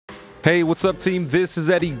Hey, what's up, team? This is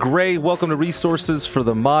Eddie Gray. Welcome to Resources for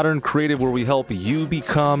the Modern Creative, where we help you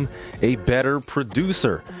become a better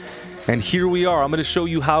producer. And here we are. I'm going to show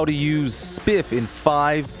you how to use Spiff in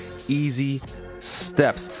 5 easy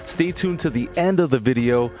steps. Stay tuned to the end of the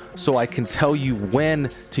video so I can tell you when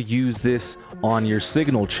to use this on your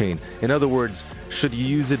signal chain. In other words, should you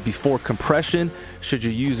use it before compression? Should you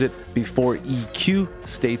use it before EQ?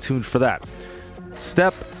 Stay tuned for that.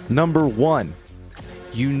 Step number 1.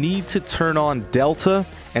 You need to turn on delta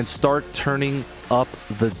and start turning up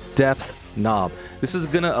the depth knob. This is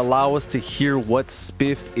going to allow us to hear what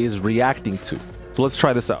Spiff is reacting to. So let's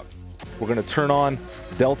try this out. We're going to turn on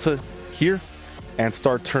delta here and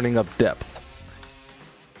start turning up depth.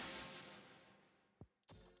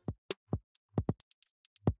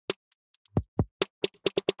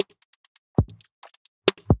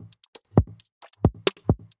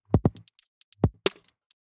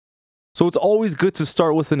 So it's always good to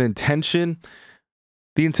start with an intention.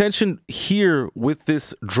 The intention here with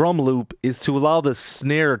this drum loop is to allow the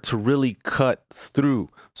snare to really cut through.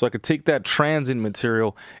 So I could take that transient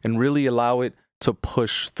material and really allow it to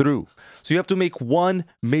push through. So you have to make one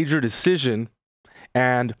major decision,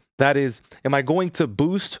 and that is, am I going to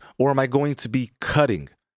boost or am I going to be cutting?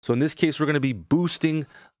 So in this case, we're going to be boosting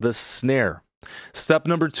the snare. Step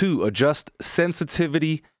number 2, adjust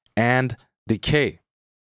sensitivity and decay.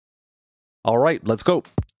 All right, let's go.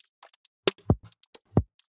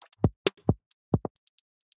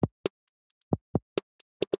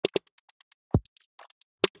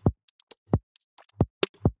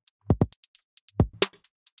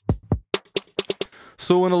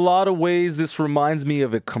 So in a lot of ways, this reminds me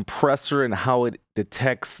of a compressor and how it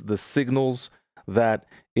detects the signals that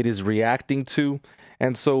it is reacting to.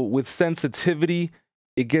 And so with sensitivity,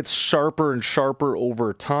 it gets sharper and sharper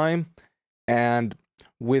over time. And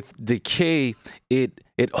with decay, it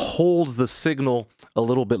holds the signal a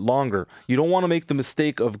little bit longer. You don't want to make the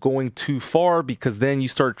mistake of going too far, because then you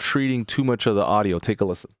start treating too much of the audio. Take a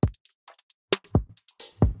listen.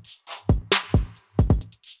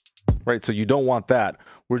 Right, so you don't want that.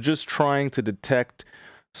 We're just trying to detect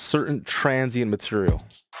certain transient material.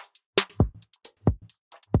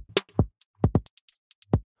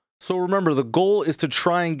 So remember, the goal is to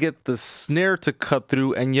try and get the snare to cut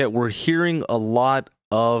through, and yet we're hearing a lot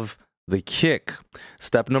of the kick.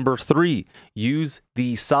 Step number 3, use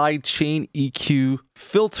the side chain EQ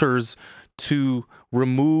filters to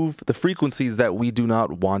remove the frequencies that we do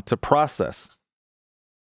not want to process.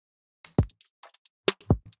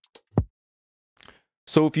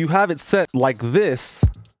 So if you have it set like this,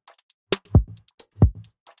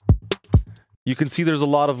 you can see there's a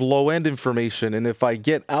lot of low end information. And if I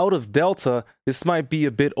get out of delta, this might be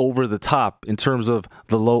a bit over the top in terms of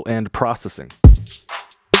the low end processing.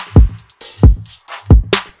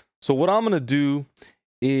 So what I'm going to do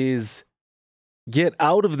is get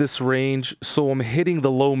out of this range so I'm hitting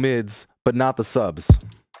the low mids, but not the subs.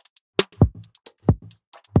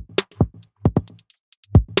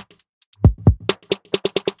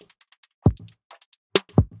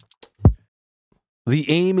 The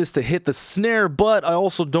aim is to hit the snare, but I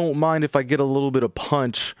also don't mind if I get a little bit of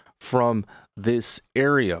punch from this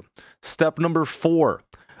area. Step number 4,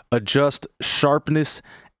 adjust sharpness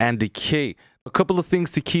and decay. A couple of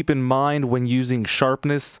things to keep in mind when using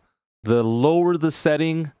sharpness. The lower the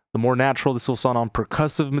setting, the more natural this will sound on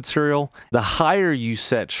percussive material. The higher you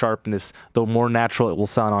set sharpness, the more natural it will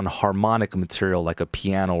sound on harmonic material like a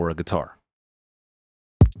piano or a guitar.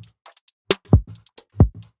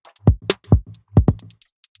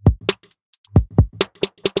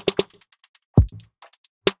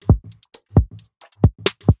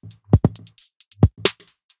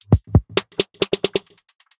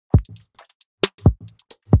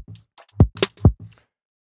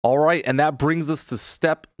 All right, and that brings us to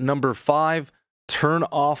step number 5, turn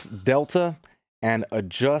off delta and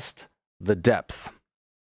adjust the depth.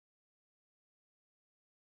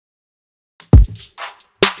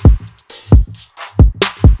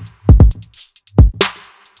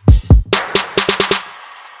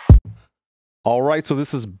 All right, so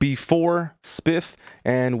this is before Spiff,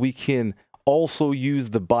 and we can also use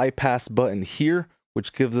the bypass button here,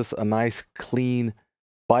 which gives us a nice clean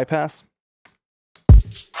bypass.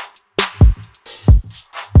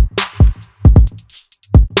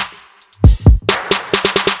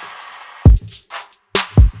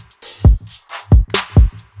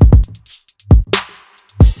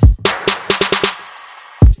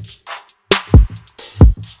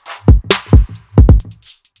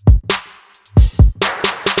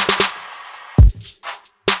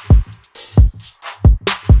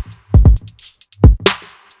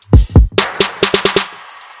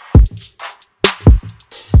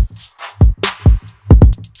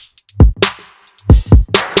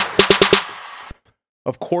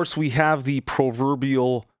 Of course, we have the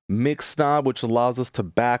proverbial mix knob, which allows us to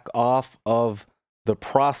back off of the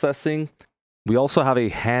processing. We also have a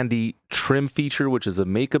handy trim feature, which is a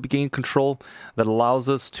makeup gain control that allows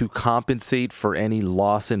us to compensate for any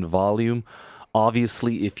loss in volume.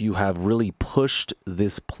 Obviously, if you have really pushed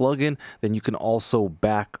this plugin, then you can also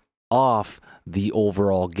back off the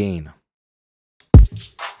overall gain.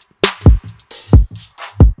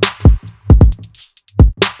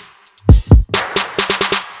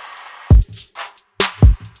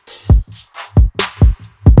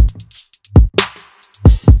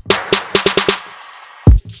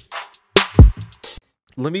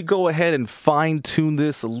 Let me go ahead and fine tune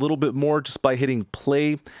this a little bit more just by hitting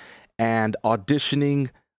play and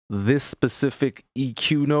auditioning this specific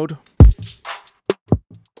EQ node.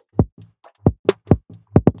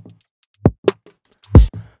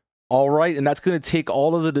 All right, and that's going to take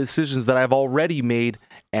all of the decisions that I've already made,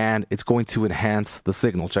 and it's going to enhance the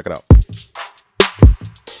signal. Check it out.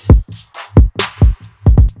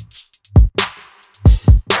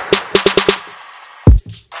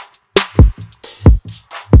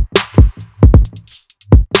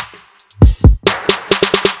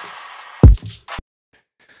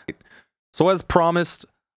 So as promised,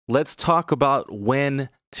 let's talk about when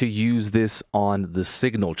to use this on the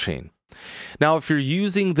signal chain. Now, if you're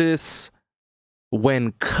using this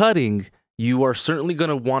when cutting, you are certainly going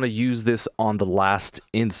to want to use this on the last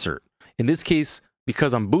insert. In this case,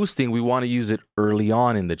 because I'm boosting, we want to use it early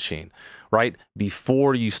on in the chain, right?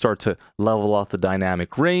 Before you start to level out the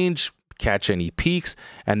dynamic range, catch any peaks,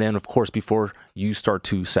 and then of course, before you start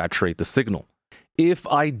to saturate the signal. If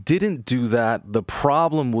I didn't do that, the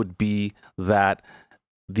problem would be that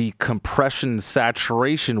the compression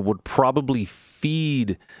saturation would probably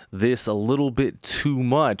feed this a little bit too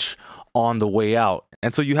much on the way out.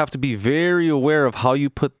 And so you have to be very aware of how you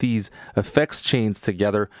put these effects chains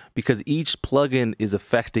together because each plugin is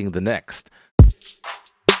affecting the next.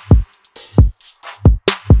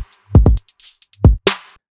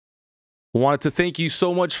 Wanted to thank you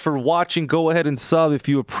so much for watching. Go ahead and sub if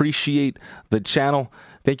you appreciate the channel.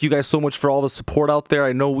 Thank you guys so much for all the support out there.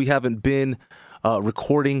 I know we haven't been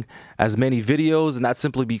recording as many videos, and that's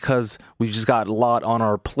simply because we've just got a lot on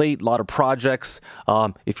our plate, a lot of projects.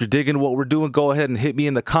 If you're digging what we're doing, go ahead and hit me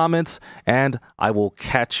in the comments, and I will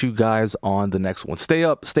catch you guys on the next one. Stay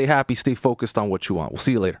up, stay happy, stay focused on what you want. We'll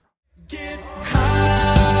see you later.